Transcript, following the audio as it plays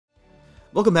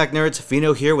Welcome back, nerds.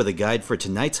 Fino here with a guide for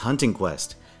tonight's hunting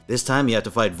quest. This time you have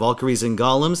to fight Valkyries and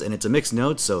Golems, and it's a mixed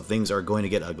node, so things are going to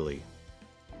get ugly.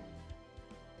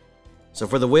 So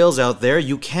for the whales out there,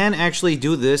 you can actually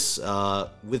do this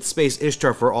with Space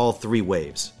Ishtar for all 3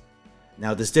 waves.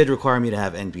 Now this did require me to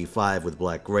have NP5 with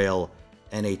Black Grail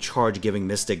and a charge-giving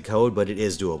Mystic Code, but it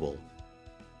is doable.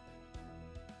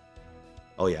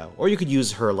 Oh yeah, or you could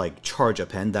use her like charge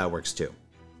append, that works too.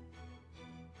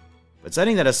 But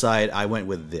setting that aside, I went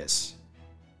with this.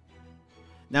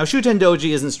 Now Shuten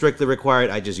Doji isn't strictly required,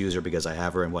 I just use her because I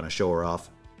have her and want to show her off.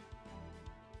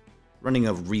 Running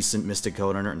a recent Mystic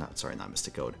Code on her, not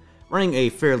Mystic Code. Running a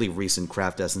fairly recent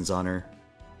Craft Essence on her.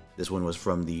 This one was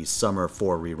from the Summer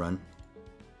 4 rerun.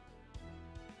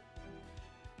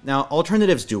 Now,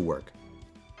 alternatives do work.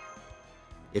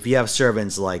 If you have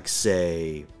servants like,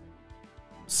 say,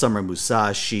 Summer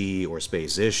Musashi or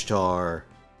Space Ishtar,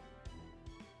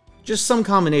 just some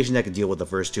combination that can deal with the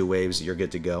first 2 waves, you're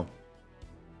good to go.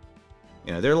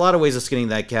 You know, there are a lot of ways of skinning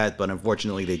that cat, but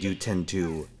unfortunately they do tend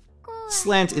to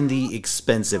slant in the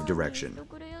expensive direction.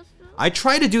 I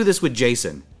tried to do this with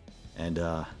Jason, and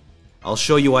I'll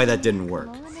show you why that didn't work.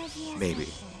 Maybe.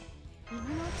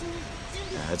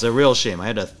 Yeah, it's a real shame. I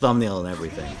had a thumbnail and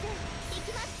everything.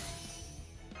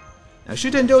 Now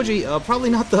Shuten Doji, probably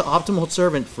not the optimal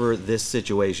servant for this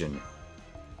situation,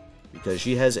 because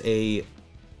she has a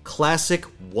classic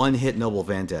one-hit Noble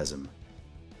Phantasm.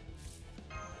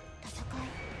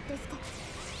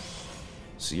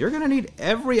 So you're gonna need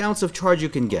every ounce of charge you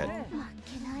can get.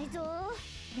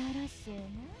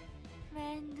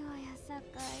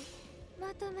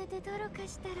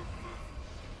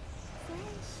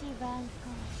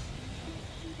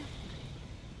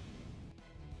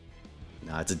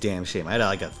 Nah, it's a damn shame. I had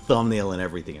like a thumbnail and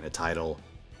everything and a title.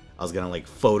 I was gonna like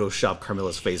Photoshop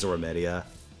Carmilla's face or Media.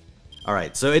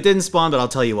 Alright, so it didn't spawn, but I'll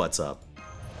tell you what's up.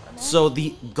 So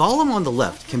the Golem on the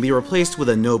left can be replaced with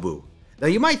a Nobu. Now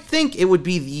you might think it would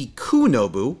be the Ku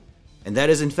Nobu, and that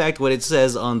is in fact what it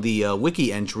says on the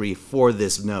wiki entry for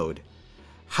this node.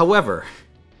 However,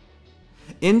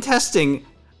 in testing,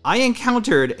 I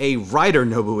encountered a Rider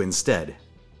Nobu instead.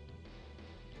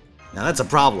 Now that's a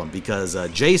problem, because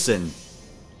Jason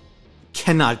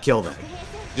cannot kill that.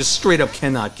 Just straight up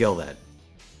cannot kill that.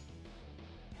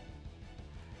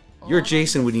 Your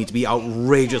Jason would need to be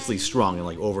outrageously strong and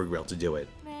like Overgrilled to do it.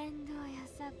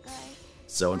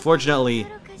 So unfortunately,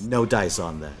 no dice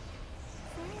on that.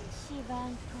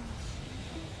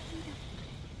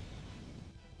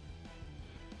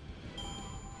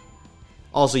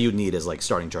 Also you'd need is like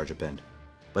starting charge append.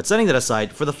 But setting that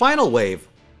aside, for the final wave,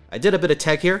 I did a bit of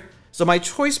tech here. So my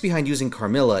choice behind using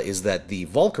Carmilla is that the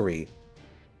Valkyrie,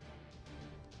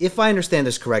 if I understand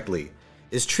this correctly,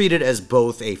 is treated as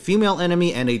both a female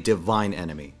enemy and a divine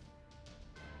enemy.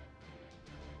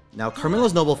 Now,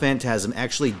 Carmilla's Noble Phantasm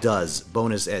actually does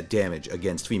bonus at damage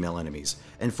against female enemies,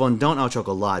 and Fondant au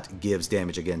Chocolat gives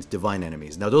damage against divine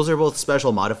enemies. Now, those are both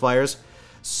special modifiers,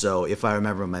 so if I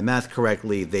remember my math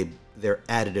correctly, they're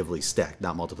additively stacked,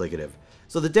 not multiplicative.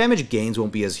 So the damage gains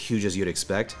won't be as huge as you'd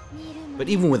expect, but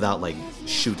even without, like,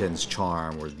 Shuten's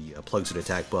Charm or the Plug Suit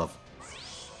attack buff,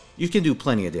 you can do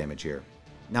plenty of damage here.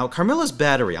 Now, Carmilla's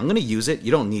Battery, I'm going to use it.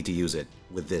 You don't need to use it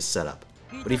with this setup.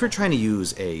 But if you're trying to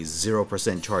use a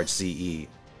 0% charge CE,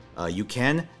 you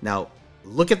can. Now,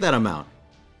 look at that amount.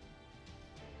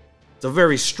 It's a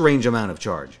very strange amount of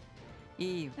charge.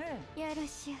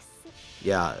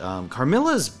 Yeah,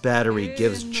 Carmilla's Battery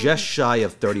gives just shy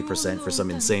of 30% for some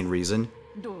insane reason.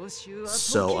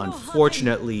 So,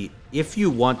 unfortunately, if you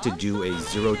want to do a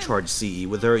 0 charge CE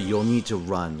with her, you'll need to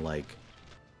run, like,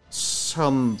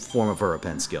 some form of her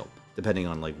append skill, depending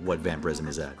on, like, what Vampirism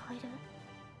is at.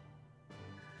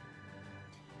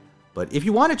 But if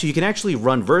you wanted to, you can actually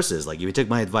run verses, like if you took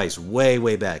my advice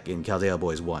way back in Caldea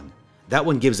Boys 1. That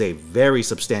one gives a very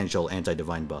substantial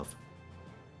anti-divine buff.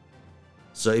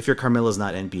 So if your Carmilla's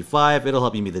not NP5, it'll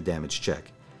help you meet the damage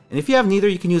check. And if you have neither,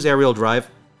 you can use Aerial Drive.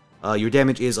 Your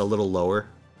damage is a little lower,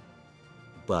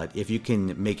 but if you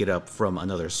can make it up from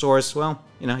another source, well,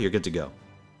 you know, you're good to go.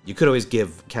 You could always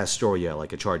give Castoria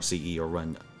like a charge CE or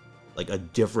run like a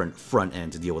different front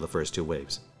end to deal with the first 2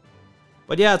 waves.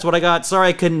 But yeah, that's what I got. Sorry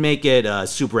I couldn't make it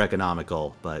super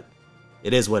economical, but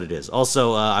it is what it is.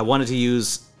 Also, I wanted to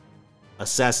use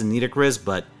Assassin Nidacris,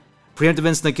 but preemptive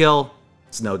instant kill,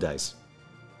 it's no dice.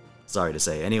 Sorry to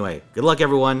say. Anyway, good luck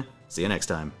everyone. See you next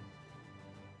time.